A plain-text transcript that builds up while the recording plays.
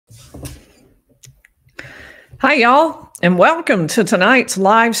Hi, y'all, and welcome to tonight's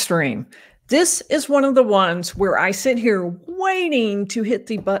live stream. This is one of the ones where I sit here waiting to hit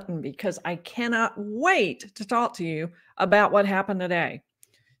the button because I cannot wait to talk to you about what happened today.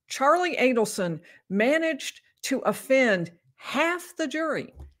 Charlie Adelson managed to offend half the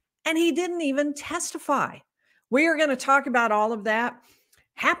jury, and he didn't even testify. We are going to talk about all of that.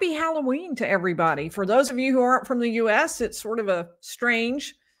 Happy Halloween to everybody. For those of you who aren't from the US, it's sort of a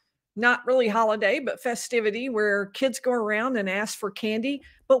strange, not really holiday, but festivity where kids go around and ask for candy.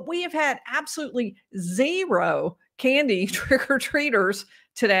 But we have had absolutely zero candy trick-or-treaters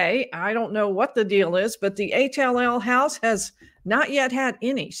today. I don't know what the deal is, but the HLL house has not yet had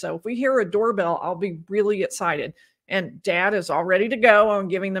any. So if we hear a doorbell, I'll be really excited. And Dad is all ready to go on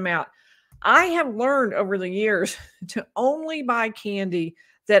giving them out. I have learned over the years to only buy candy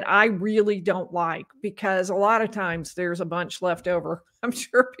that I really don't like, because a lot of times there's a bunch left over. I'm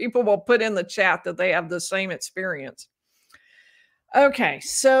sure people will put in the chat that they have the same experience. Okay,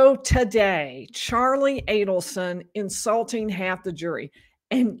 so today, Charlie Adelson insulting half the jury,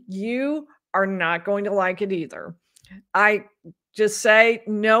 and you are not going to like it either. I just say,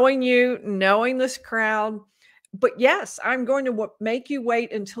 knowing you, knowing this crowd, but yes, I'm going to make you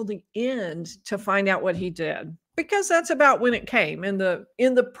wait until the end to find out what he did, because that's about when it came in the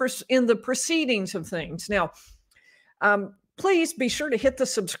proceedings of things. Now, please be sure to hit the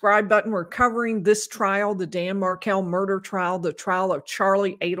subscribe button. We're covering this trial, the Dan Markel murder trial, the trial of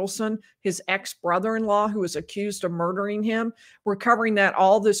Charlie Adelson, his ex-brother-in-law who was accused of murdering him. We're covering that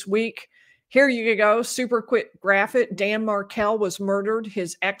all this week. Here you go, super quick graphic. Dan Markel was murdered.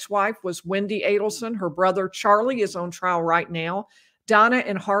 His ex-wife was Wendy Adelson. Her brother Charlie is on trial right now. Donna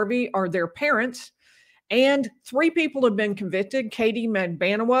and Harvey are their parents. And 3 people have been convicted. Katie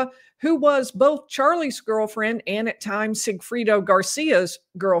Magbanua, who was both Charlie's girlfriend and at times Sigfrido Garcia's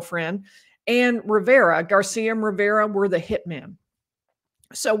girlfriend, and Rivera. Garcia and Rivera were the hitmen.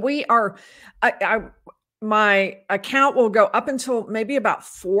 So we are, my account will go up until maybe about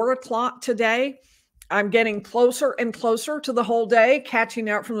 4 o'clock today. I'm getting closer and closer to the whole day, catching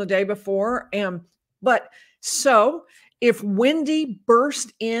out from the day before. So if Wendy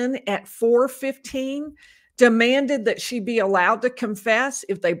burst in at 4:15, demanded that she be allowed to confess,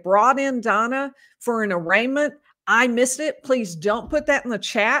 if they brought in Donna for an arraignment, I missed it. Please don't put that in the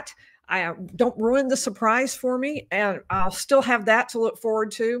chat. Don't ruin the surprise for me, and I'll still have that to look forward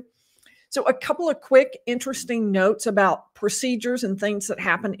to. So a couple of quick, interesting notes about procedures and things that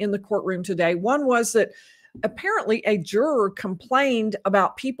happened in the courtroom today. One was that apparently a juror complained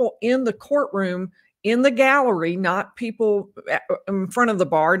about people in the courtroom, in the gallery, not people in front of the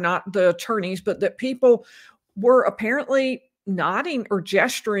bar, not the attorneys, but that people were apparently nodding or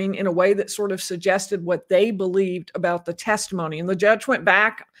gesturing in a way that sort of suggested what they believed about the testimony. And the judge went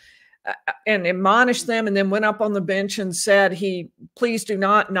back and admonished them, and then went up on the bench and said, please do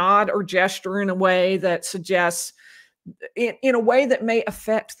not nod or gesture in a way that suggests, in a way that may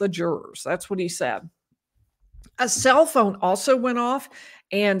affect the jurors. That's what he said. A cell phone also went off,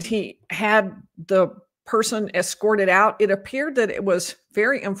 and he had the person escorted out. It appeared that it was,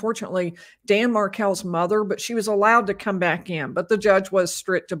 very unfortunately, Dan Markel's mother, but she was allowed to come back in. But the judge was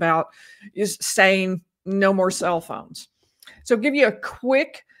strict about saying no more cell phones. So I'll give you a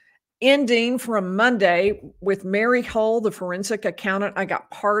quick ending from Monday with Mary Hull, the forensic accountant. I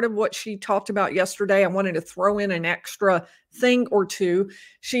got part of what she talked about yesterday. I wanted to throw in an extra thing or two.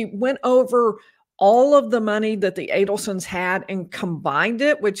 She went over all of the money that the Adelsons had and combined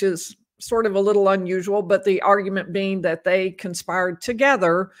it, which is sort of a little unusual, but the argument being that they conspired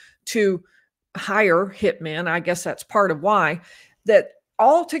together to hire hitmen. I guess that's part of why. That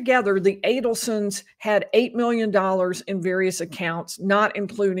altogether, the Adelsons had $8 million in various accounts, not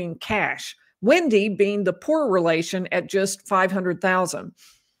including cash. Wendy being the poor relation at just $500,000.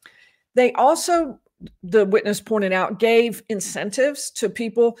 They also, the witness pointed out, gave incentives to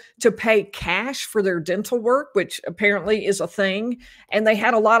people to pay cash for their dental work, which apparently is a thing. And they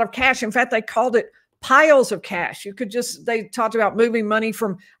had a lot of cash. In fact, they called it piles of cash. They talked about moving money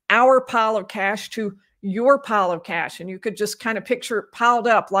from our pile of cash to your pile of cash. And you could just kind of picture it piled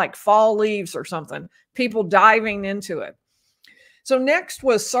up like fall leaves or something, people diving into it. So next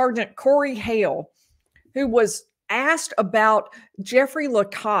was Sergeant Corey Hale, who was asked about Jeffrey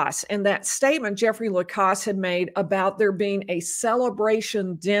Lacoste and that statement Jeffrey Lacoste had made about there being a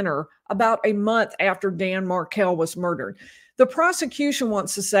celebration dinner about a month after Dan Markel was murdered. The prosecution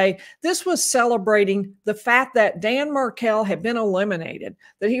wants to say this was celebrating the fact that Dan Markel had been eliminated,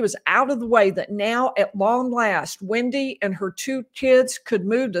 that he was out of the way, that now at long last, Wendy and her 2 kids could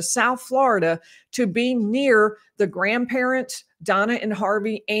move to South Florida to be near the grandparents, Donna and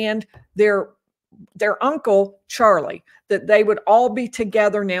Harvey, and their their uncle, Charlie, that they would all be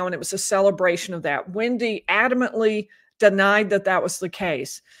together now, and it was a celebration of that. Wendy adamantly denied that that was the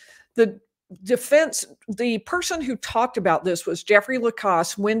case. The defense, the person who talked about this was Jeffrey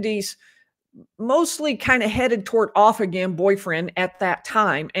Lacoste, Wendy's mostly kind of headed toward off again boyfriend at that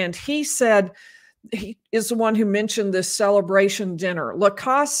time. And he said, he is the one who mentioned this celebration dinner.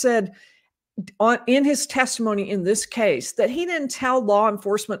 Lacoste said in his testimony in this case that he didn't tell law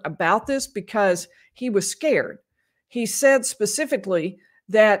enforcement about this because he was scared. He said specifically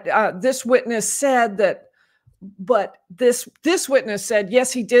that this witness said that, but this witness said,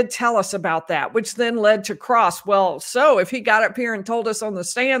 yes, he did tell us about that, which then led to cross. Well, so if he got up here and told us on the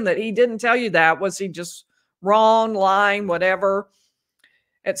stand that he didn't tell you that, was he just wrong, lying, whatever,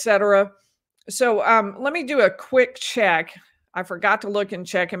 etc.? So let me do a quick check. I forgot to look and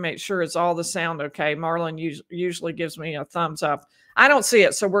check and make sure it's all the sound okay. Marlon usually gives me a thumbs up. I don't see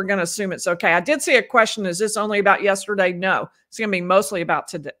it, so we're going to assume it's okay. I did see a question. Is this only about yesterday? No, it's going to be mostly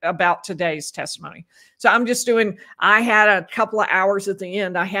about today's testimony. So I'm just doing, I had a couple of hours at the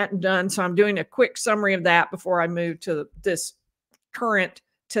end I hadn't done, so I'm doing a quick summary of that before I move to this current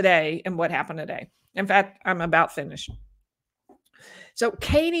today and what happened today. In fact, I'm about finished. So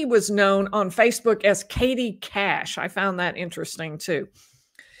Katie was known on Facebook as Katie Cash. I found that interesting too.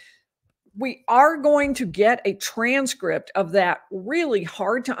 We are going to get a transcript of that really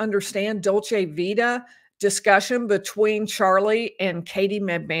hard to understand Dolce Vita discussion between Charlie and Katie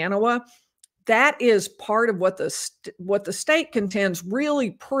Medmanowa. That is part of what the state contends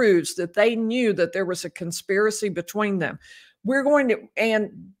really proves that they knew that there was a conspiracy between them. We're going to,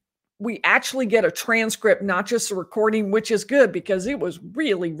 and we actually get a transcript, not just a recording, which is good because it was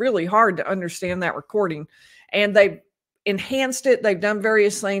really, really hard to understand that recording. And they enhanced it. They've done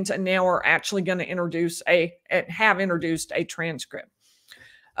various things, and now are actually going to have introduced a transcript.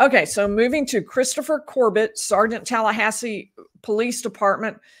 Okay, so moving to Christopher Corbett, Sergeant Tallahassee Police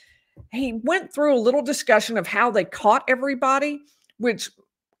Department. He went through a little discussion of how they caught everybody, which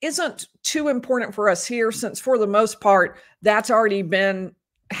isn't too important for us here, since for the most part, that's already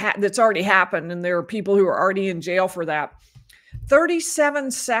happened, and there are people who are already in jail for that. 37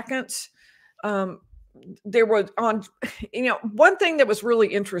 seconds. There was one thing that was really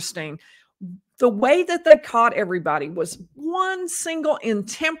interesting. The way that they caught everybody was one single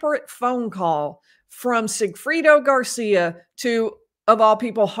intemperate phone call from Sigfredo Garcia to, of all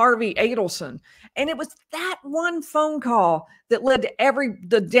people, Harvey Adelson. And it was that one phone call that led to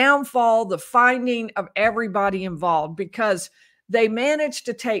the downfall, the finding of everybody involved, because they managed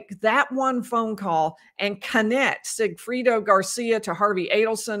to take that one phone call and connect Sigfredo Garcia to Harvey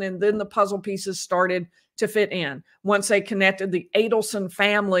Adelson, and then the puzzle pieces started to fit in. Once they connected the Adelson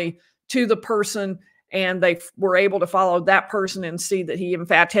family to the person, and they were able to follow that person and see that he, in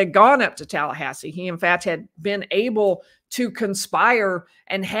fact, had gone up to Tallahassee. He, in fact, had been able to conspire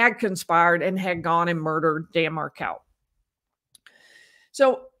and had conspired and had gone and murdered Dan Markel.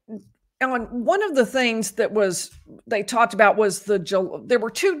 So one of the things that they talked about was there were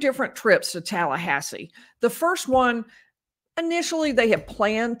two different trips to Tallahassee. The first one, initially they had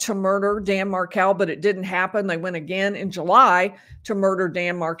planned to murder Dan Markel, but it didn't happen. They went again in July to murder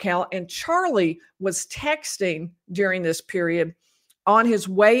Dan Markel, and Charlie was texting during this period on his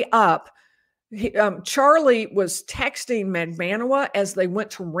way up. Charlie was texting Medmanowa as they went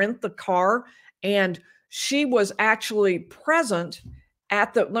to rent the car, and she was actually present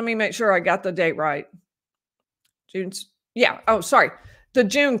at let me make sure I got the date right. The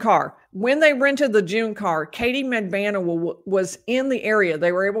June car. When they rented the June car, Katie Medmanowa was in the area.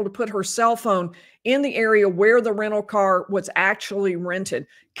 They were able to put her cell phone in the area where the rental car was actually rented,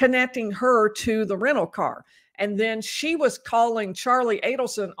 connecting her to the rental car. And then she was calling Charlie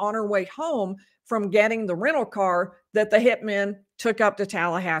Adelson on her way home from getting the rental car that the hitmen took up to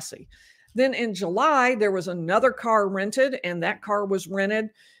Tallahassee. Then in July, there was another car rented, and that car was rented.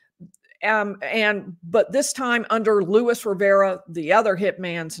 But this time under Luis Rivera, the other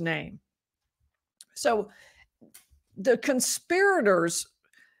hitman's name. So the conspirators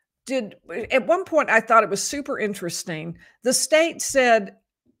did, at one point, I thought it was super interesting. The state said,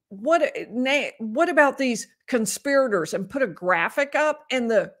 what about these conspirators, and put a graphic up,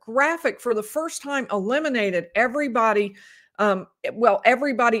 and the graphic for the first time eliminated everybody.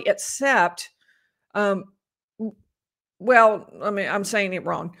 Everybody except, I'm saying it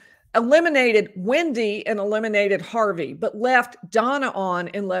wrong. Eliminated Wendy and eliminated Harvey, but left Donna on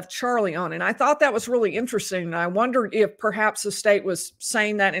and left Charlie on. And I thought that was really interesting. And I wondered if perhaps the state was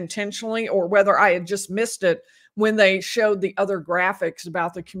saying that intentionally, or whether I had just missed it when they showed the other graphics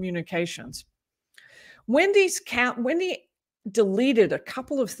about the communications. Wendy deleted a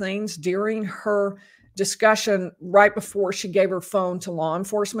couple of things during her discussion right before she gave her phone to law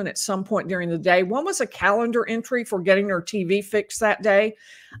enforcement at some point during the day. One was a calendar entry for getting her TV fixed that day.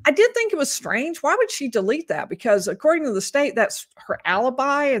 I did think it was strange. Why would she delete that? Because according to the state, that's her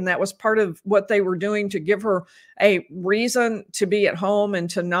alibi, and that was part of what they were doing to give her a reason to be at home and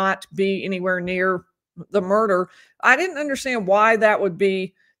to not be anywhere near the murder. I didn't understand why that would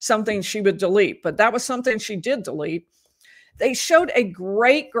be something she would delete, but that was something she did delete. They showed a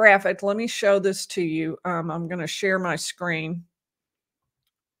great graphic. Let me show this to you. I'm going to share my screen.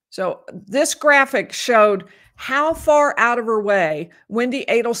 So this graphic showed how far out of her way Wendy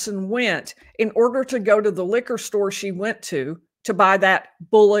Adelson went in order to go to the liquor store she went to buy that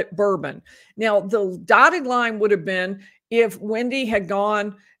Bullet bourbon. Now, the dotted line would have been if Wendy had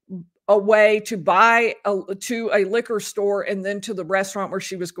gone away to buy to a liquor store and then to the restaurant where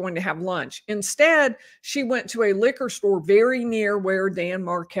she was going to have lunch. Instead, she went to a liquor store very near where Dan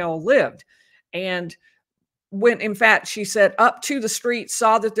Markel lived. And went, in fact, she said, up to the street,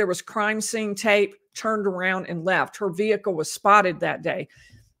 saw that there was crime scene tape, turned around and left. Her vehicle was spotted that day.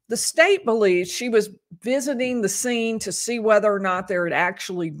 The state believes she was visiting the scene to see whether or not there had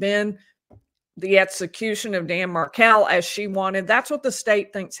actually been the execution of Dan Markel as she wanted. That's what the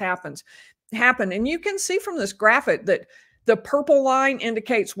state thinks happened. And you can see from this graphic that the purple line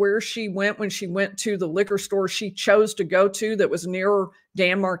indicates where she went when she went to the liquor store she chose to go to that was near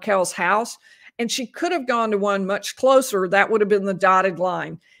Dan Markel's house. And she could have gone to one much closer. That would have been the dotted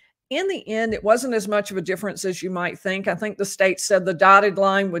line. In the end, it wasn't as much of a difference as you might think. I think the state said the dotted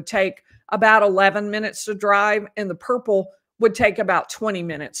line would take about 11 minutes to drive and the purple would take about 20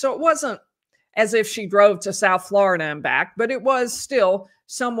 minutes. So it wasn't as if she drove to South Florida and back, but it was still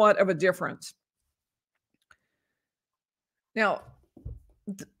somewhat of a difference. Now,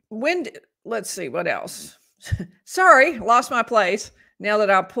 let's see what else. Sorry, lost my place now that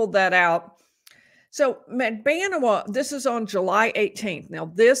I pulled that out. So Madbanawa, this is on July 18th. Now,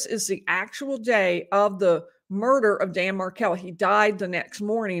 this is the actual day of the murder of Dan Markel. He died the next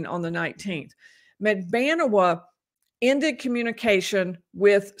morning on the 19th. Madbanawa ended communication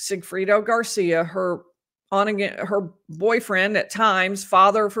with Sigfredo Garcia, her boyfriend at times,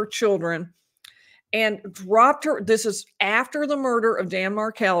 father of her children, and dropped her. This is after the murder of Dan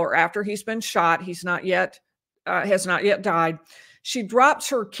Markel, or after he's been shot. He's not yet, has not yet died. She drops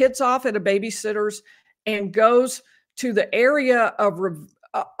her kids off at a babysitter's and goes to the area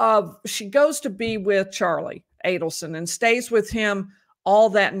she goes to be with Charlie Adelson and stays with him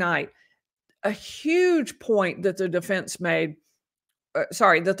all that night. A huge point that the defense made,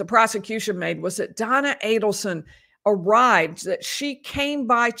 that the prosecution made, was that Donna Adelson arrived, that she came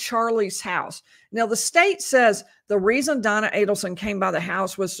by Charlie's house. Now, the state says the reason Donna Adelson came by the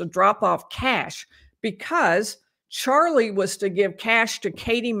house was to drop off cash because Charlie was to give cash to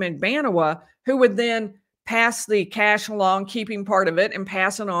Katie Madbanawa, who would then pass the cash along, keeping part of it and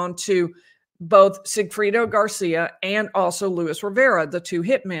pass it on to both Sigfredo Garcia and also Luis Rivera, the two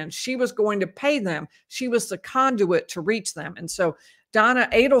hitmen. She was going to pay them. She was the conduit to reach them. And so Donna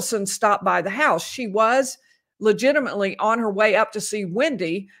Adelson stopped by the house. She was legitimately on her way up to see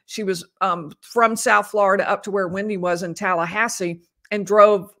Wendy. She was from South Florida up to where Wendy was in Tallahassee and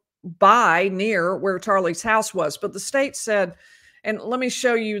drove by near where Charlie's house was. But the state said, and let me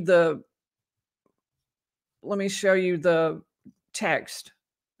show you the text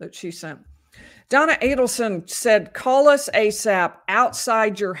that she sent. Donna Adelson said, call us ASAP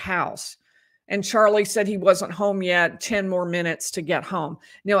outside your house. And Charlie said he wasn't home yet, 10 more minutes to get home.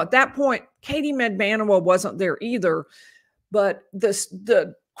 Now, at that point, Katie Madbanawa wasn't there either. But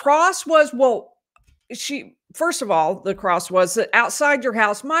the cross was, first of all, the cross was that outside your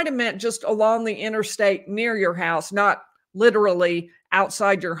house might have meant just along the interstate near your house, not literally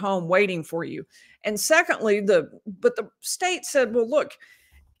outside your home waiting for you. And secondly, the state said, well, look,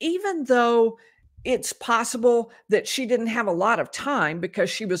 even though it's possible that she didn't have a lot of time because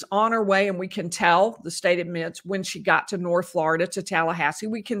she was on her way, and we can tell, the state admits, when she got to North Florida, to Tallahassee,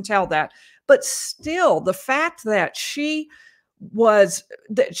 we can tell that. But still, the fact that she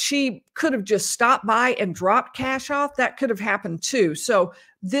could have just stopped by and dropped cash off, that could have happened too. So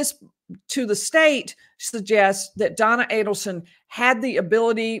this, to the state, suggests that Donna Adelson had the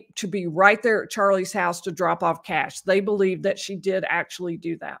ability to be right there at Charlie's house to drop off cash. They believe that she did actually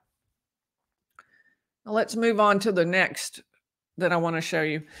do that. Now let's move on to the next that I want to show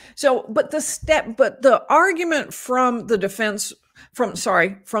you. So, but the argument from the defense, from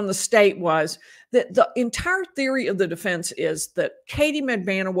the state, was that the entire theory of the defense is that Katie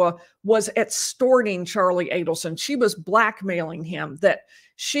Madbanawa was extorting Charlie Adelson. She was blackmailing him, that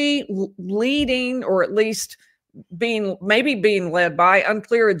she leading, or at least maybe being led by,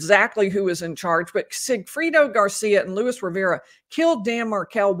 unclear exactly who is in charge, but Sigfredo Garcia and Luis Rivera killed Dan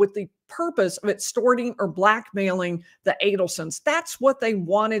Markel with the purpose of extorting or blackmailing the Adelsons. That's what they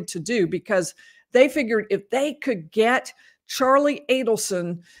wanted to do, because they figured if they could get Charlie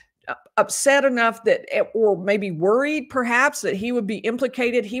Adelson upset enough that, or maybe worried perhaps that he would be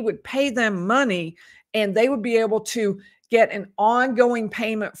implicated, he would pay them money and they would be able to get an ongoing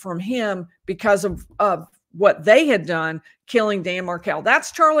payment from him because of what they had done, killing Dan Markel.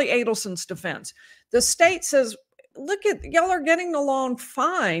 That's Charlie Adelson's defense. The state says, look, y'all are getting along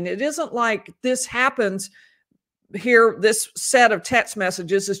fine. It isn't like this happens here. This set of text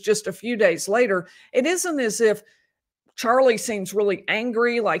messages is just a few days later. It isn't as if Charlie seems really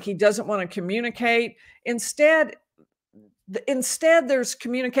angry, like he doesn't want to communicate. Instead, there's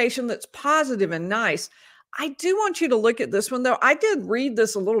communication that's positive and nice. I do want you to look at this one, though. I did read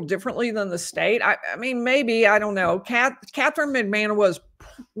this a little differently than the state. I mean, maybe, I don't know. Catherine McManus was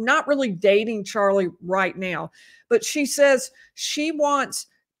not really dating Charlie right now, but she says she wants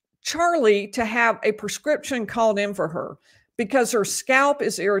Charlie to have a prescription called in for her because her scalp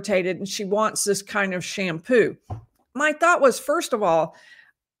is irritated and she wants this kind of shampoo. My thought was, first of all,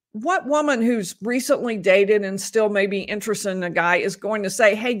 what woman who's recently dated and still maybe interested in a guy is going to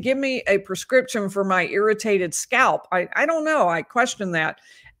say, hey, give me a prescription for my irritated scalp? I don't know. I question that.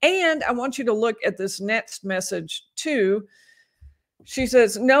 And I want you to look at this next message too. She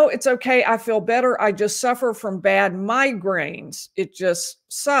says, no, it's okay. I feel better. I just suffer from bad migraines. It just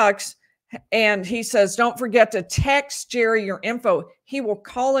sucks. And he says, don't forget to text Jerry your info. He will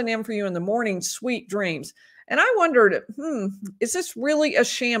call it in for you in the morning. Sweet dreams. And I wondered, is this really a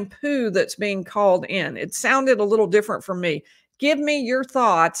shampoo that's being called in? It sounded a little different from me. Give me your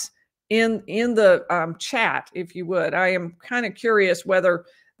thoughts in the chat, if you would. I am kind of curious whether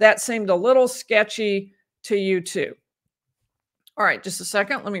that seemed a little sketchy to you too. All right, just a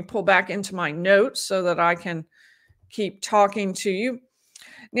second. Let me pull back into my notes so that I can keep talking to you.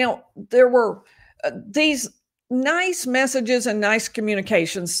 Now, there were these nice messages and nice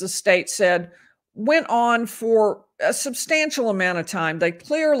communications, the state said, went on for a substantial amount of time. They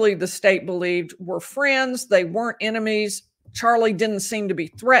clearly, the state believed, were friends. They weren't enemies. Charlie didn't seem to be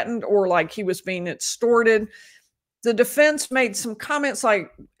threatened or like he was being extorted. The defense made some comments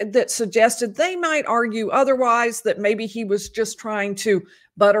like that suggested they might argue otherwise, that maybe he was just trying to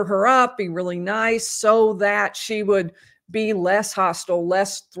butter her up, be really nice so that she would be less hostile,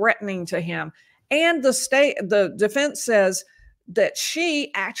 less threatening to him. And the defense says that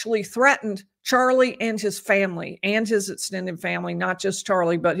she actually threatened Charlie and his family and his extended family, not just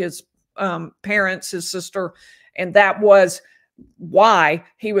Charlie, but his parents, his sister. And that was why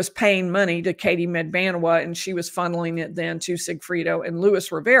he was paying money to Katie Medbanwa, and she was funneling it then to Sigfredo and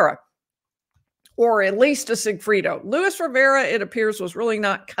Luis Rivera, or at least to Sigfredo. Luis Rivera, it appears, was really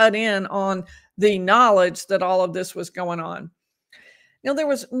not cut in on the knowledge that all of this was going on. Now, there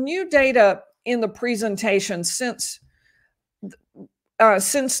was new data in the presentation since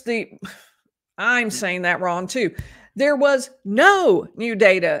I'm saying that wrong too. There was no new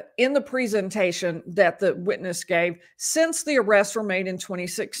data in the presentation that the witness gave since the arrests were made in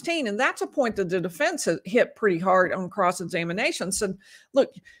 2016. And that's a point that the defense hit pretty hard on cross-examination. Said,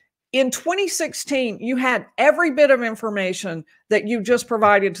 look, in 2016, you had every bit of information that you just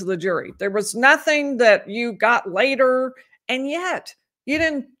provided to the jury. There was nothing that you got later, and yet you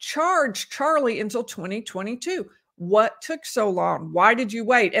didn't charge Charlie until 2022. What took so long? Why did you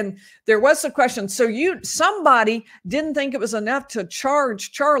wait? And there was a question. So somebody didn't think it was enough to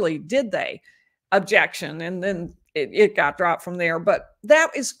charge Charlie, did they? Objection. And then it got dropped from there. But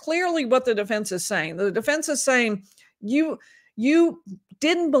that is clearly what the defense is saying. The defense is saying you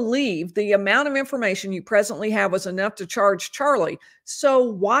didn't believe the amount of information you presently have was enough to charge Charlie. So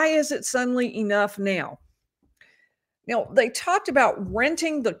why is it suddenly enough now? Now, they talked about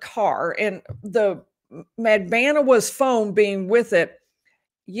renting the car and the Medbanwa's phone being with it.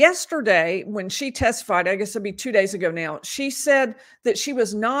 Yesterday, when she testified, I guess it'll be 2 days ago now, she said that she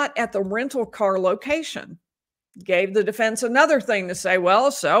was not at the rental car location. Gave the defense another thing to say. Well,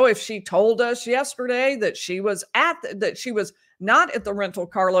 so if she told us yesterday that she was not at the rental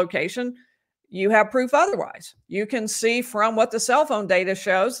car location, you have proof otherwise. You can see from what the cell phone data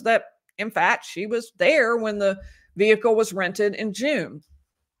shows that, in fact, she was there when the vehicle was rented in June.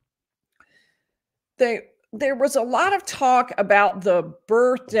 There was a lot of talk about the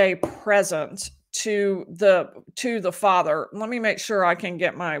birthday present to the father. Let me make sure I can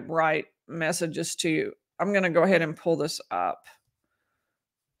get my right messages to you. I'm going to go ahead and pull this up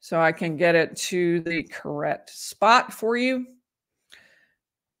so I can get it to the correct spot for you.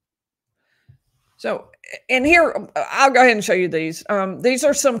 So, and here, I'll go ahead and show you these. These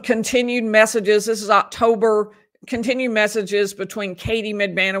are some continued messages. This is October, continued messages between Katie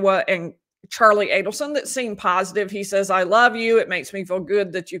Midmanawa and Charlie Adelson that seem positive. He says, I love you. It makes me feel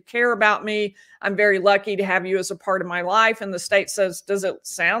good that you care about me. I'm very lucky to have you as a part of my life. And the state says, does it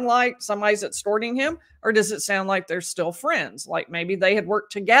sound like somebody's extorting him? Or does it sound like they're still friends? Like maybe they had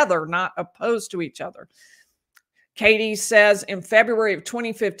worked together, not opposed to each other. Katie says in February of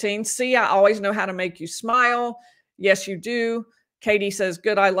 2015, see, I always know how to make you smile. Yes, you do. Katie says,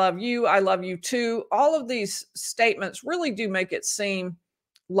 good, I love you. I love you too. All of these statements really do make it seem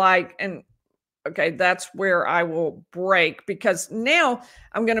like, and okay, that's where I will break, because now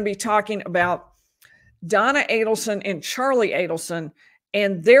I'm going to be talking about Donna Adelson and Charlie Adelson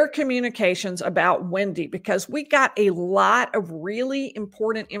and their communications about Wendy, because we got a lot of really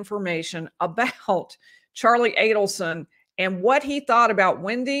important information about Charlie Adelson and what he thought about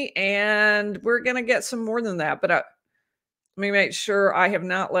Wendy. And we're going to get some more than that. But let me make sure I have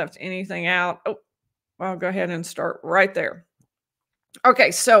not left anything out. Oh, I'll go ahead and start right there.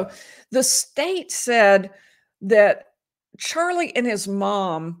 Okay, so the state said that Charlie and his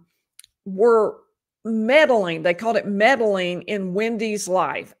mom were meddling. They called it meddling in Wendy's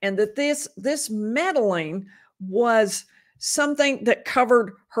life. And that this meddling was something that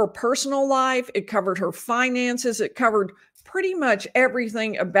covered her personal life. It covered her finances. It covered pretty much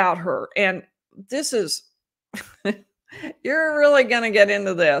everything about her. And this is, you're really going to get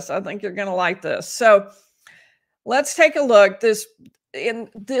into this. I think you're going to like this. So let's take a look. In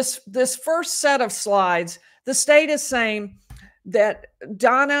this first set of slides, the state is saying that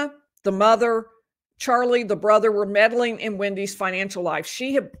Donna, the mother, Charlie, the brother, were meddling in Wendy's financial life.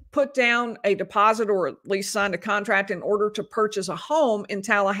 She had put down a deposit, or at least signed a contract, in order to purchase a home in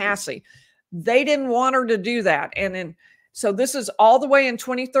Tallahassee. They didn't want her to do that. So this is all the way in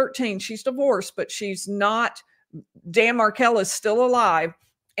 2013. She's divorced, but she's not. Dan Markel is still alive.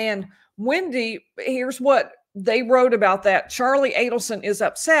 And Wendy, here's what they wrote about that. Charlie Adelson is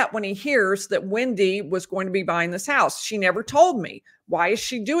upset when he hears that Wendy was going to be buying this house. She never told me. Why is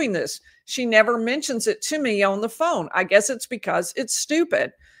she doing this? She never mentions it to me on the phone. I guess it's because it's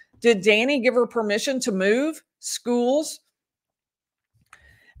stupid. Did Danny give her permission to move? Schools?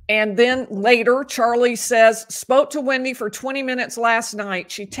 And then later, Charlie says, spoke to Wendy for 20 minutes last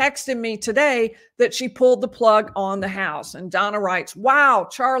night. She texted me today that she pulled the plug on the house. And Donna writes, wow,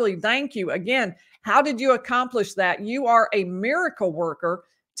 Charlie, thank you. Again, how did you accomplish that? You are a miracle worker.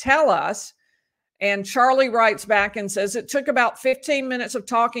 Tell us. And Charlie writes back and says, it took about 15 minutes of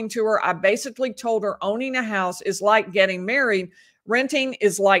talking to her. I basically told her owning a house is like getting married. Renting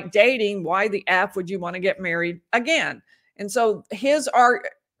is like dating. Why the F would you want to get married again? And so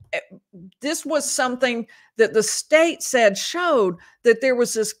this was something that the state said showed that there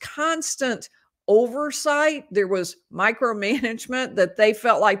was this constant oversight. There was micromanagement, that they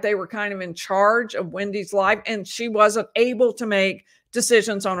felt like they were kind of in charge of Wendy's life, and she wasn't able to make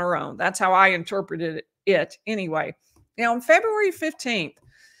decisions on her own. That's how I interpreted it anyway. Now, on February 15th,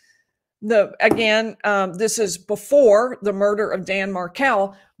 this is before the murder of Dan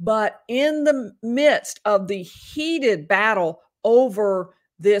Markel, but in the midst of the heated battle over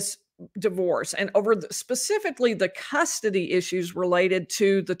this divorce and over specifically the custody issues related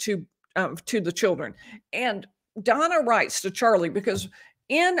to the children. And Donna writes to Charlie, because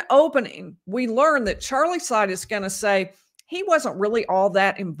in opening, we learn that Charlie's side is going to say he wasn't really all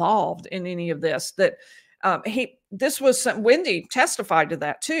that involved in any of this, that Wendy testified to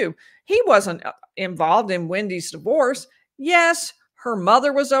that too. He wasn't involved in Wendy's divorce. Yes, her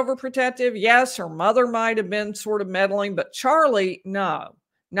mother was overprotective. Yes, her mother might have been sort of meddling, but Charlie, no,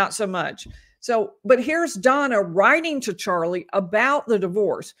 not so much. So, but here's Donna writing to Charlie about the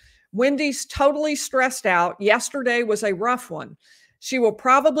divorce. Wendy's totally stressed out. Yesterday was a rough one. She will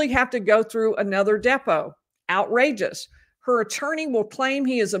probably have to go through another depot. Outrageous. Her attorney will claim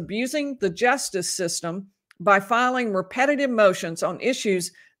he is abusing the justice system by filing repetitive motions on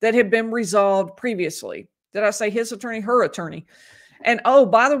issues that have been resolved previously. Did I say his attorney? Her attorney. And oh,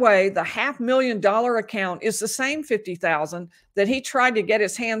 by the way, the $500,000 account is the same $50,000 that he tried to get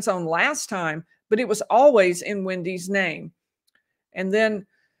his hands on last time, but it was always in Wendy's name. And then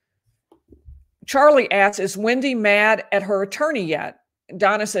Charlie asks, is Wendy mad at her attorney yet?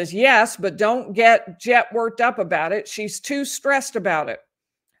 Donna says, yes, but don't get jet worked up about it. She's too stressed about it.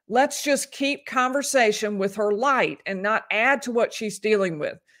 Let's just keep conversation with her light and not add to what she's dealing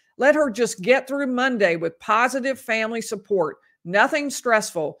with. Let her just get through Monday with positive family support. Nothing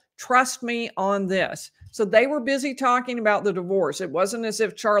stressful. Trust me on this. So they were busy talking about the divorce. It wasn't as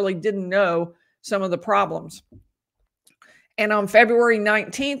if Charlie didn't know some of the problems. And on February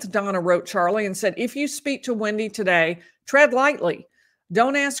 19th, Donna wrote Charlie and said, if you speak to Wendy today, tread lightly.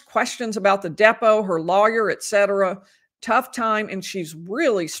 Don't ask questions about the depot, her lawyer, etc. Tough time, and she's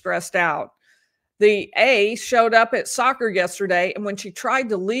really stressed out. The A showed up at soccer yesterday, and when she tried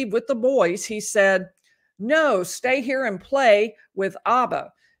to leave with the boys, he said, no, stay here and play with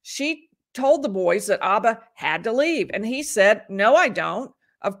Abba. She told the boys that Abba had to leave, and he said, no, I don't.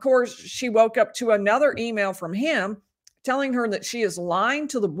 Of course, she woke up to another email from him telling her that she is lying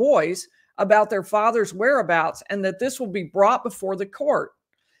to the boys about their father's whereabouts and that this will be brought before the court.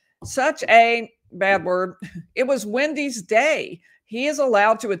 Such a bad word. It was Wendy's day. He is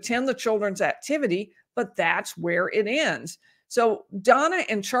allowed to attend the children's activity, but that's where it ends. So Donna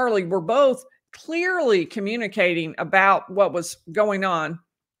and Charlie were both clearly communicating about what was going on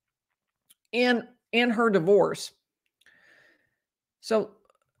in her divorce. So,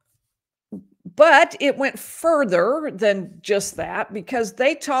 but it went further than just that, because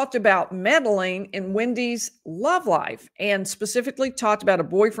they talked about meddling in Wendy's love life, and specifically talked about a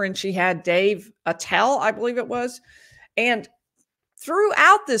boyfriend she had, Dave Attell, I believe it was. And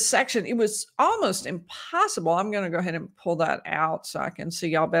throughout this section, it was almost impossible. I'm going to go ahead and pull that out so I can see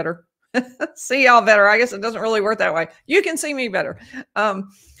y'all better. See y'all better. I guess it doesn't really work that way. You can see me better.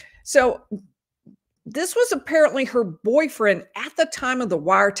 So this was apparently her boyfriend at the time of the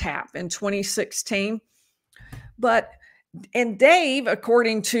wiretap in 2016. And Dave,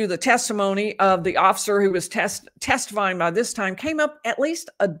 according to the testimony of the officer who was testifying by this time, came up at least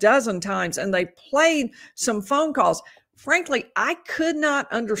a dozen times, and they played some phone calls. Frankly, I could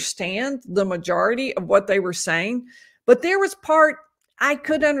not understand the majority of what they were saying, but there was part I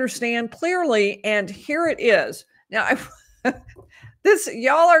could understand clearly, and here it is. Now,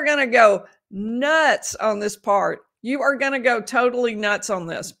 y'all are going to go nuts on this part. You are going to go totally nuts on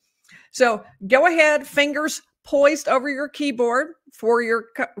this. So go ahead, fingers poised over your keyboard for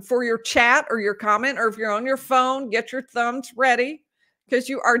your chat or your comment, or if you're on your phone, get your thumbs ready, because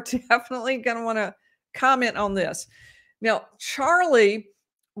you are definitely going to want to comment on this. Now, Charlie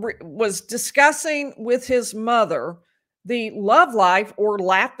was discussing with his mother the love life, or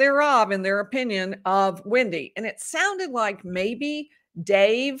lack thereof, in their opinion, of Wendy. And it sounded like maybe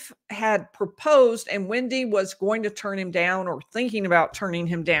Dave had proposed and Wendy was going to turn him down, or thinking about turning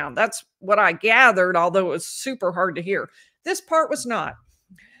him down. That's what I gathered, although it was super hard to hear. This part was not.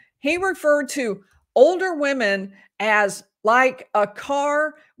 He referred to older women as like a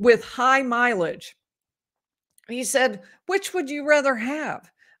car with high mileage. He said, which would you rather have?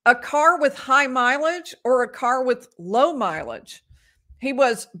 A car with high mileage or a car with low mileage? He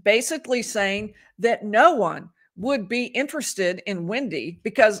was basically saying that no one would be interested in Wendy,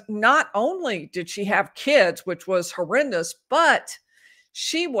 because not only did she have kids, which was horrendous, but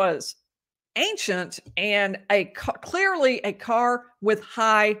she was ancient and clearly a car with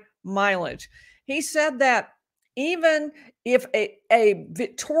high mileage. He said that even if a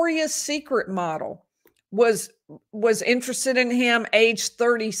Victoria's Secret model was interested in him, age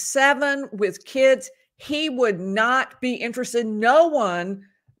 37, with kids, he would not be interested. No one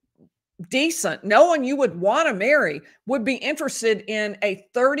decent, no one you would want to marry would be interested in a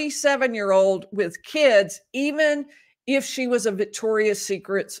 37-year-old with kids, even if she was a Victoria's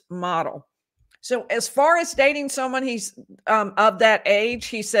Secret's model. So as far as dating someone he's of that age,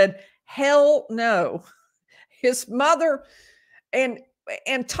 he said, hell no. His mother and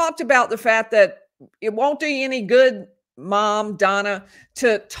talked about the fact that it won't do you any good, Mom, Donna,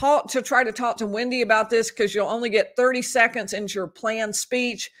 to try to talk to Wendy about this, because you'll only get 30 seconds into your planned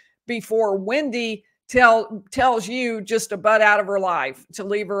speech before Wendy tells you just to butt out of her life, to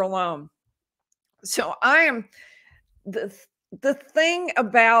leave her alone. So I am the thing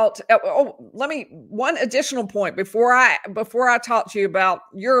about one additional point before I talk to you about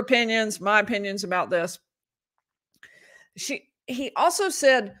your opinions, my opinions about this. He also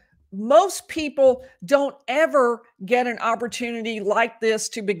said most people don't ever get an opportunity like this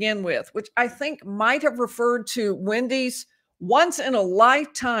to begin with, which I think might have referred to Wendy's once in a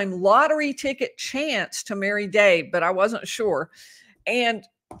lifetime lottery ticket chance to marry Dave, but I wasn't sure. And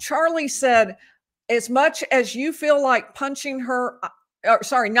Charlie said, as much as you feel like knocking her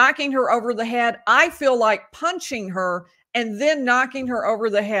over the head, I feel like punching her and then knocking her over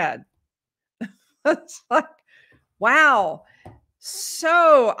the head. It's like, wow.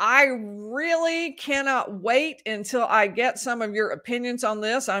 So I really cannot wait until I get some of your opinions on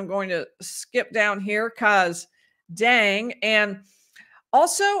this. I'm going to skip down here because dang. And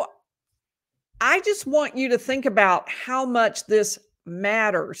also, I just want you to think about how much this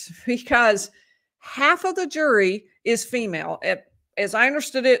matters, because half of the jury is female. As I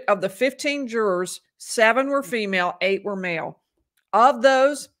understood it, of the 15 jurors, 7 were female, 8 were male. Of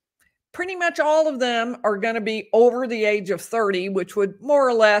those, pretty much all of them are going to be over the age of 30, which would more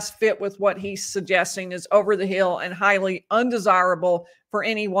or less fit with what he's suggesting is over the hill and highly undesirable for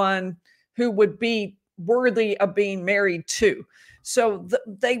anyone who would be worthy of being married to. So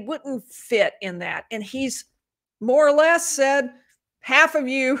they wouldn't fit in that. And he's more or less said, half of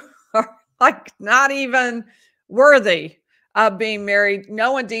you are like not even worthy of being married.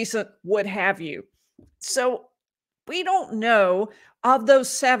 No one decent would have you. So we don't know, of those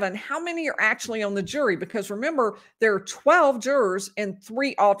 7, how many are actually on the jury? Because remember, there are 12 jurors and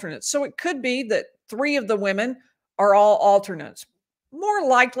 3 alternates. So it could be that 3 of the women are all alternates. More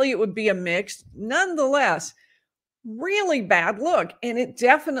likely it would be a mix. Nonetheless, really bad look. And it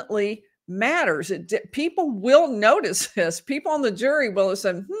definitely matters. People will notice this. People on the jury will have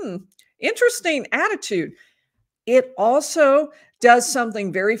said, interesting attitude. It also does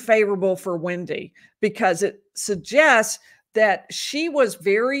something very favorable for Wendy, because it suggests that she was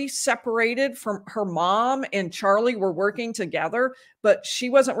very separated from her mom, and Charlie were working together, but she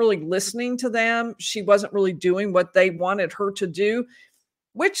wasn't really listening to them. She wasn't really doing what they wanted her to do,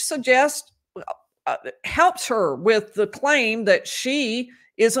 which suggests, helps her with the claim that she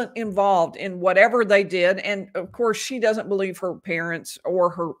isn't involved in whatever they did. And of course, she doesn't believe her parents or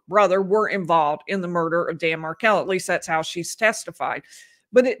her brother were involved in the murder of Dan Markel. At least that's how she's testified.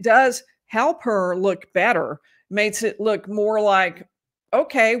 But it does help her look better, makes it look more like,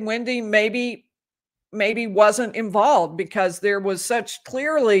 okay, Wendy maybe wasn't involved, because there was such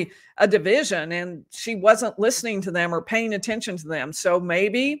clearly a division and she wasn't listening to them or paying attention to them. So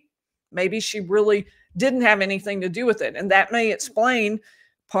maybe she really didn't have anything to do with it. And that may explain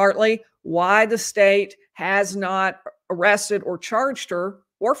partly why the state has not arrested or charged her,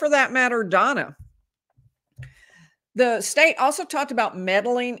 or for that matter, Donna. The state also talked about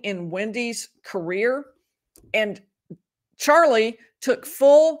meddling in Wendy's career, and Charlie took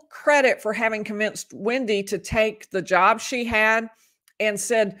full credit for having convinced Wendy to take the job she had, and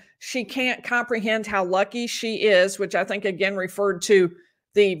said she can't comprehend how lucky she is, which I think again referred to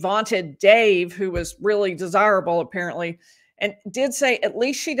the vaunted Dave, who was really desirable apparently, and did say at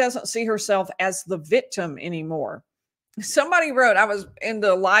least she doesn't see herself as the victim anymore. Somebody wrote, I was in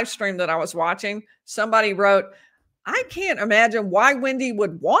the live stream that I was watching, somebody wrote, I can't imagine why Wendy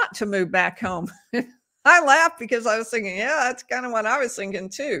would want to move back home. I laughed because I was thinking, yeah, that's kind of what I was thinking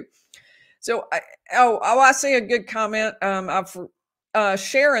too. So, I see a good comment of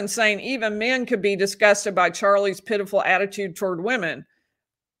Sharon saying even men could be disgusted by Charlie's pitiful attitude toward women.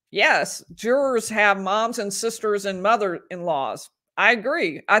 Yes, jurors have moms and sisters and mother-in-laws. I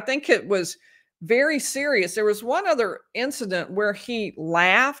agree. I think it was very serious. There was one other incident where he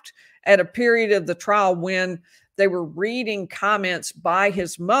laughed at a period of the trial when they were reading comments by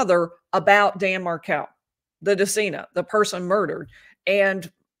his mother about Dan Markel, the decedent, the person murdered.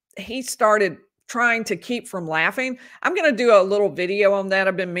 And he started trying to keep from laughing. I'm going to do a little video on that.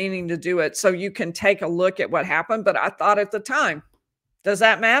 I've been meaning to do it so you can take a look at what happened. But I thought at the time, does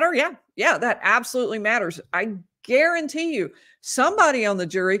that matter? Yeah, that absolutely matters. I guarantee you somebody on the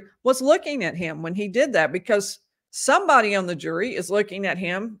jury was looking at him when he did that, because somebody on the jury is looking at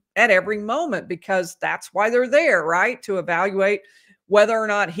him at every moment, because that's why they're there, right? To evaluate whether or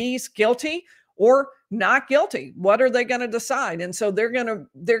not he's guilty or not guilty. What are they going to decide? And so they're going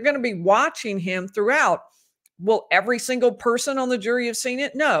to be watching him throughout. Will every single person on the jury have seen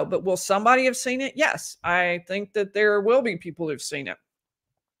it? No. But will somebody have seen it? Yes. I think that there will be people who've seen it.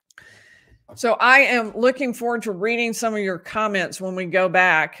 So I am looking forward to reading some of your comments when we go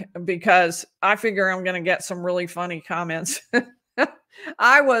back, because I figure I'm going to get some really funny comments.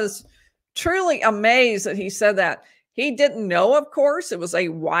 I was truly amazed that he said that. He didn't know, of course, it was a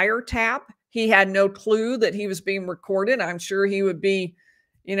wiretap. He had no clue that he was being recorded. I'm sure he would be,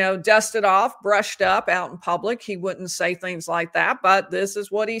 dusted off, brushed up out in public. He wouldn't say things like that, but this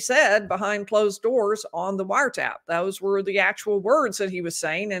is what he said behind closed doors on the wiretap. Those were the actual words that he was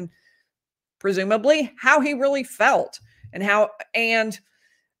saying, and presumably how he really felt, and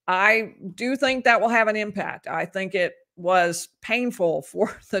I do think that will have an impact. I think it was painful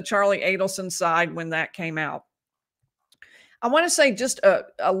for the Charlie Adelson side when that came out. I want to say just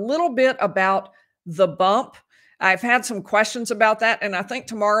a little bit about the bump. I've had some questions about that, and I think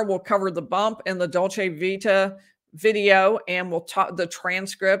tomorrow we'll cover the bump and the Dolce Vita video, and we'll talk the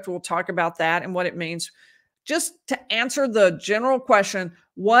transcript. We'll talk about that and what it means. Just to answer the general question,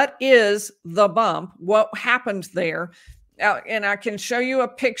 what is the bump? What happened there? And I can show you a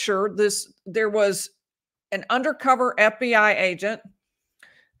picture. There was an undercover FBI agent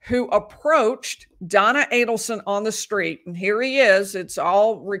who approached Donna Adelson on the street. And here he is. It's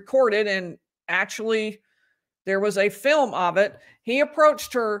all recorded. And actually, there was a film of it. He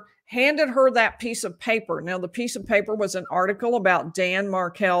approached her, handed her that piece of paper. Now, the piece of paper was an article about Dan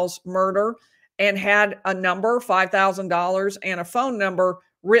Markel's murder and had a number, $5,000, and a phone number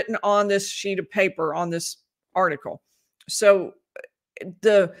written on this sheet of paper on this article. So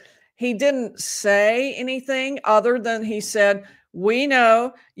he didn't say anything other than he said, we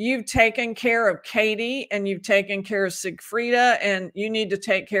know you've taken care of Katie and you've taken care of Sigfrida, and you need to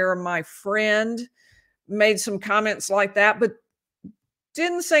take care of my friend. Made some comments like that, but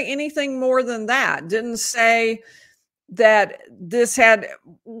didn't say anything more than that. Didn't say that this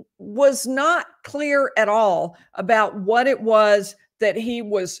was not clear at all about what it was that he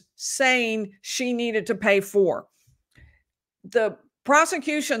was saying she needed to pay for. The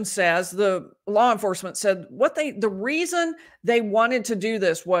prosecution says, the law enforcement said, the reason they wanted to do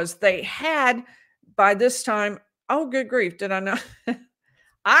this was they had, by this time, oh, good grief, did I not?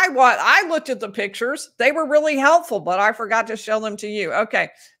 I looked at the pictures. They were really helpful, but I forgot to show them to you. Okay,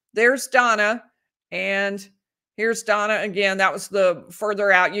 there's Donna, and here's Donna again. That was the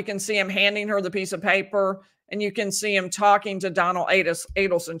further out. You can see him handing her the piece of paper, and you can see him talking to Donald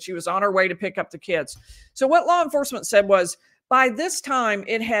Adelson. She was on her way to pick up the kids. So what law enforcement said was, by this time,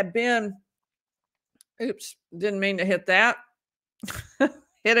 it had been, oops, didn't mean to hit that.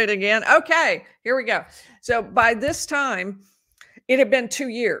 Hit it again. Okay, here we go. So by this time, it had been 2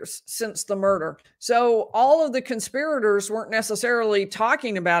 years since the murder. So all of the conspirators weren't necessarily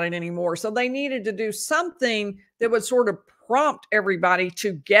talking about it anymore. So they needed to do something that would sort of prompt everybody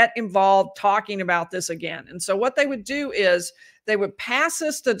to get involved talking about this again. And so what they would do is they would pass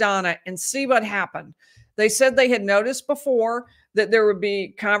this to Donna and see what happened. They said they had noticed before that there would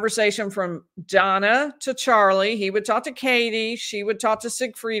be conversation from Donna to Charlie. He would talk to Katie. She would talk to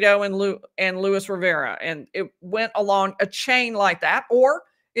Sigfrido and Luis Rivera. And it went along a chain like that. Or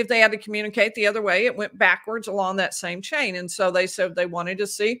if they had to communicate the other way, it went backwards along that same chain. And so they said they wanted to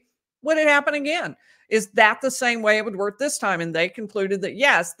see, would it happen again? Is that the same way it would work this time? And they concluded that,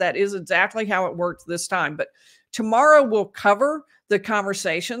 yes, that is exactly how it worked this time. But tomorrow we'll cover the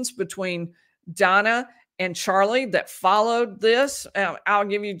conversations between Donna and Charlie that followed this. I'll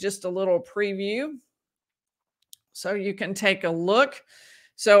give you just a little preview so you can take a look.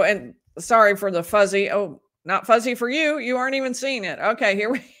 So, and sorry for the fuzzy. Oh, not fuzzy for you. You aren't even seeing it. Okay,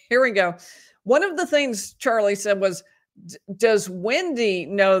 here we go. One of the things Charlie said was, does Wendy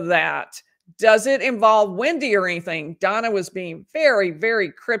know that? Does it involve Wendy or anything? Donna was being very,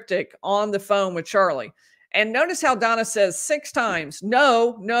 very cryptic on the phone with Charlie. And notice how Donna says 6 times,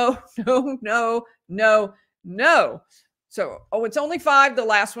 no, no, no, no, no, no. So, oh, it's only 5. The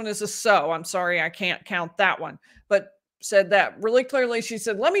last one is a so. I'm sorry, I can't count that one. But said that really clearly. She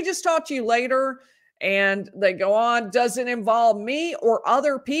said, let me just talk to you later. And they go on, does it involve me or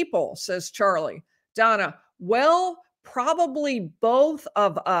other people, says Charlie. Donna, well, probably both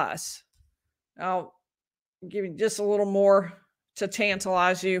of us. I'll give you just a little more to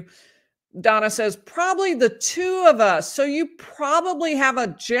tantalize you. Donna says, probably the 2 of us. So you probably have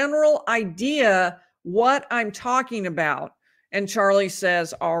a general idea what I'm talking about. And Charlie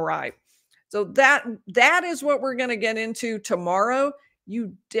says, all right. So that is what we're going to get into tomorrow.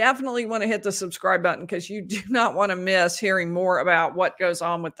 You definitely want to hit the subscribe button because you do not want to miss hearing more about what goes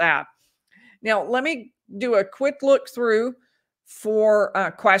on with that. Now, let me do a quick look through for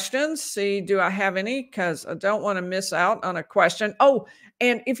questions. See, do I have any? Because I don't want to miss out on a question. Oh,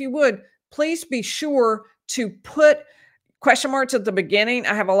 and if you would, please be sure to put question marks at the beginning.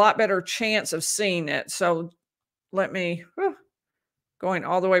 I have a lot better chance of seeing it. So let me, going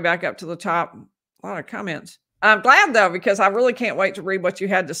all the way back up to the top, a lot of comments. I'm glad though, because I really can't wait to read what you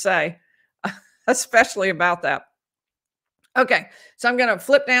had to say, especially about that. Okay, so I'm going to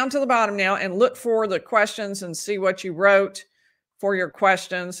flip down to the bottom now and look for the questions and see what you wrote for your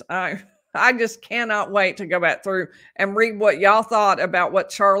questions. I just cannot wait to go back through and read what y'all thought about what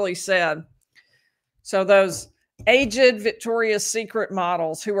Charlie said. So those aged Victoria's Secret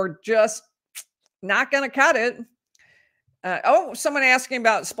models who are just not going to cut it. Oh, someone asking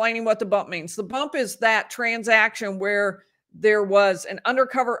about explaining what the bump means. The bump is that transaction where there was an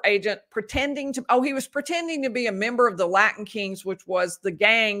undercover agent pretending to, he was pretending to be a member of the Latin Kings, which was the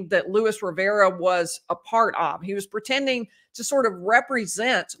gang that Luis Rivera was a part of. He was pretending to sort of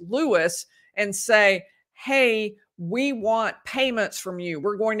represent Luis and say, hey, we want payments from you.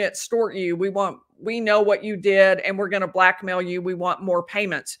 We're going to extort you. We know what you did and we're going to blackmail you. We want more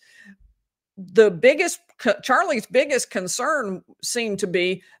payments. Charlie's biggest concern seemed to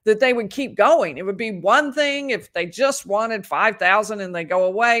be that they would keep going. It would be one thing if they just wanted 5,000 and they go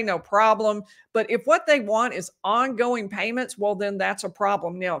away, no problem. But if what they want is ongoing payments, well, then that's a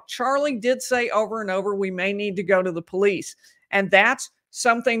problem. Now, Charlie did say over and over, we may need to go to the police. And that's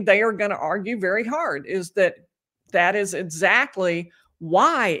something they are going to argue very hard, is that is exactly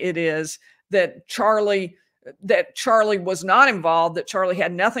why it is that Charlie was not involved, that Charlie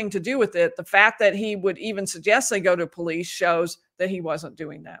had nothing to do with it. The fact that he would even suggest they go to police shows that he wasn't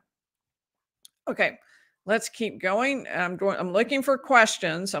doing that. Okay, let's keep going. I'm looking for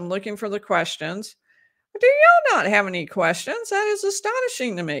questions. I'm looking for the questions. Do y'all not have any questions? That is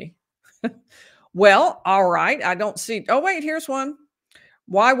astonishing to me. Well, all right. I don't see. Oh, wait, here's one.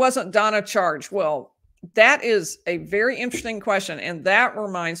 Why wasn't Donna charged? Well, that is a very interesting question. And that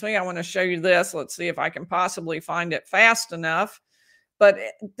reminds me, I want to show you this. Let's see if I can possibly find it fast enough. But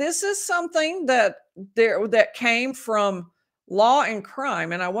this is something that came from Law and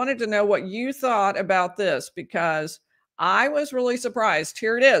Crime. And I wanted to know what you thought about this, because I was really surprised.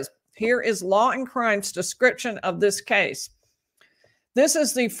 Here it is. Here is Law and Crime's description of this case. This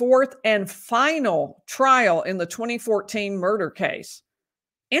is the fourth and final trial in the 2014 murder case.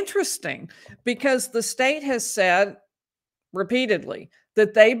 Interesting, because the state has said repeatedly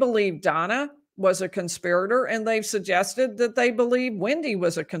that they believe Donna was a conspirator, and they've suggested that they believe Wendy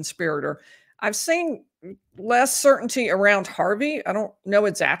was a conspirator. I've seen less certainty around Harvey. I don't know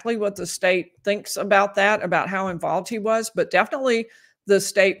exactly what the state thinks about that, about how involved he was, but definitely the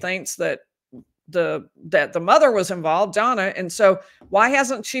state thinks that the mother was involved, Donna. And so why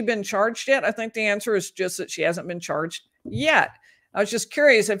hasn't she been charged yet? I think the answer is just that she hasn't been charged yet. I was just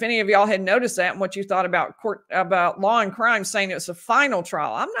curious if any of y'all had noticed that and what you thought about Law and Crime saying it's a final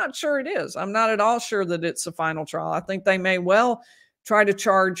trial. I'm not sure it is. I'm not at all sure that it's a final trial. I think they may well try to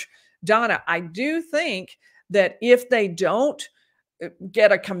charge Donna. I do think that if they don't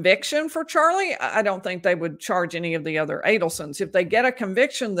get a conviction for Charlie, I don't think they would charge any of the other Adelsons. If they get a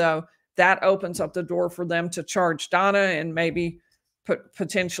conviction, though, that opens up the door for them to charge Donna and maybe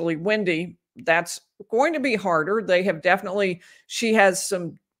potentially Wendy. That's going to be harder. They have definitely, she has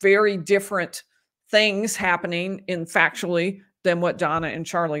some very different things happening in factually than what Donna and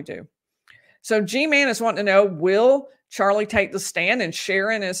Charlie do. So G-Man is wanting to know, will Charlie take the stand? And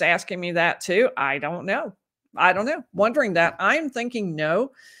Sharon is asking me that too. I don't know. Wondering that. I'm thinking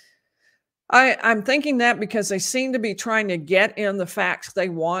no. I'm thinking that because they seem to be trying to get in the facts they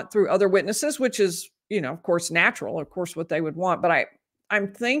want through other witnesses, which is, of course, natural, of course, what they would want. But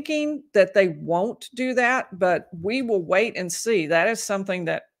I'm thinking that they won't do that, but we will wait and see. That is something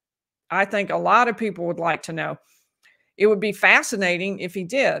that I think a lot of people would like to know. It would be fascinating if he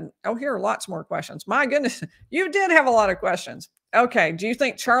did. Oh, here are lots more questions. My goodness, you did have a lot of questions. Okay, do you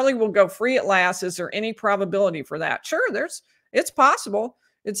think Charlie will go free at last? Is there any probability for that? Sure, it's possible.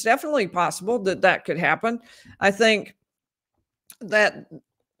 It's definitely possible that could happen. I think that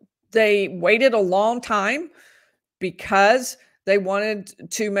they waited a long time because they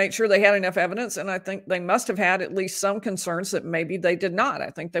wanted to make sure they had enough evidence. And I think they must have had at least some concerns that maybe they did not. I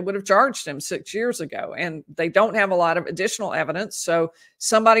think they would have charged him 6 years ago, and they don't have a lot of additional evidence. So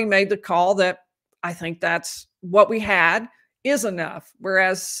somebody made the call that I think that's what we had is enough,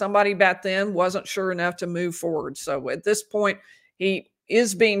 whereas somebody back then wasn't sure enough to move forward. So at this point, he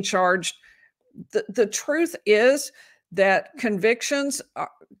is being charged. The truth is that convictions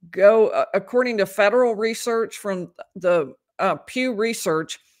go, according to federal research from the Pew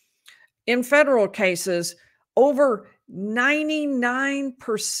Research, in federal cases, over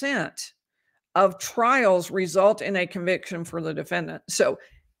 99% of trials result in a conviction for the defendant. So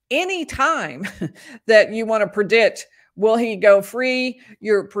anytime that you want to predict, will he go free?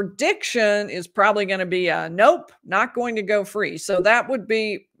 Your prediction is probably going to be nope, not going to go free. So that would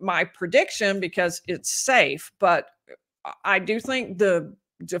be my prediction because it's safe. But I do think the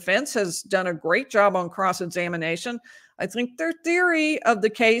defense has done a great job on cross-examination. I think their theory of the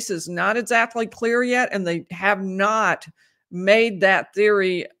case is not exactly clear yet, and they have not made that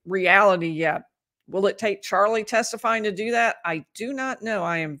theory reality yet. Will it take Charlie testifying to do that? I do not know.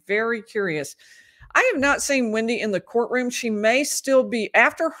 I am very curious. I have not seen Wendy in the courtroom. She may still be,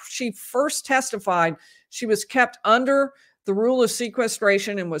 after she first testified, she was kept under the rule of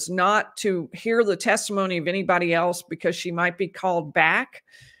sequestration and was not to hear the testimony of anybody else because she might be called back.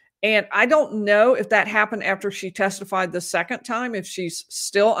 And I don't know if that happened after she testified the second time, if she's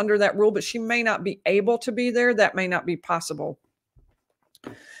still under that rule, but she may not be able to be there. That may not be possible.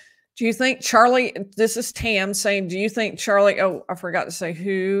 Do you think Charlie, this is Tam saying, do you think Charlie, oh, I forgot to say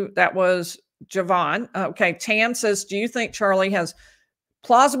who that was, Javon. Okay, Tam says, do you think Charlie has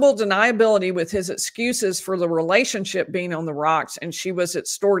plausible deniability with his excuses for the relationship being on the rocks, and she was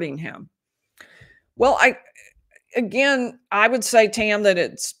extorting him. Well, I would say, Tam, that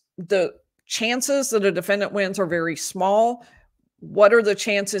it's the chances that a defendant wins are very small. What are the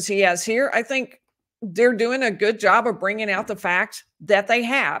chances he has here? I think they're doing a good job of bringing out the facts that they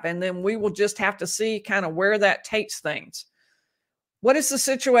have, and then we will just have to see kind of where that takes things. What is the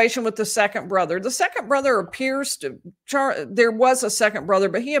situation with the second brother? The second brother appears to, there was a second brother,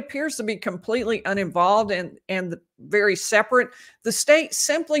 but he appears to be completely uninvolved and very separate. The state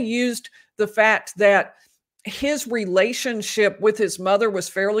simply used the fact that his relationship with his mother was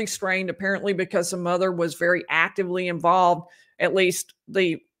fairly strained, apparently because the mother was very actively involved, at least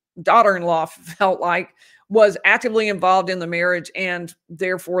the daughter-in-law felt like, was actively involved in the marriage, and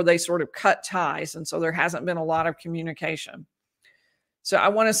therefore they sort of cut ties. And so there hasn't been a lot of communication. So I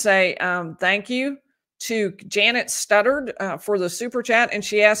want to say thank you to Janet Stuttered for the super chat. And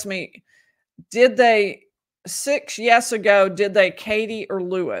she asked me, did they 6 years ago, did they Katie or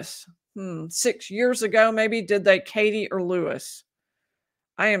Lewis? 6 years ago, maybe, did they Katie or Lewis?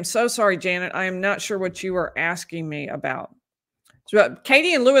 I am so sorry, Janet. I am not sure what you are asking me about. So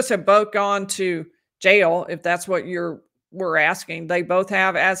Katie and Lewis have both gone to jail, if that's what we're asking. They both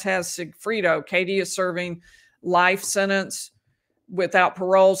have, as has Sigfrido. Katie is serving life sentence without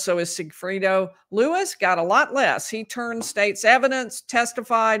parole, so is Sigfrido. Lewis got a lot less. He turned state's evidence,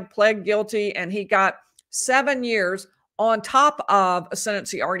 testified, pled guilty, and he got 7 years on top of a sentence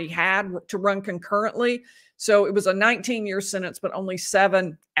he already had to run concurrently. So it was a 19-year sentence, but only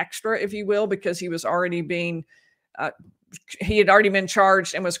 7 extra, if you will, because he was already being, he had already been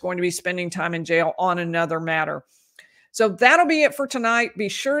charged and was going to be spending time in jail on another matter. So that'll be it for tonight. Be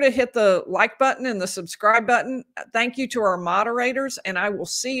sure to hit the like button and the subscribe button. Thank you to our moderators, and I will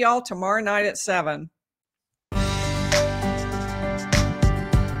see y'all tomorrow night at 7.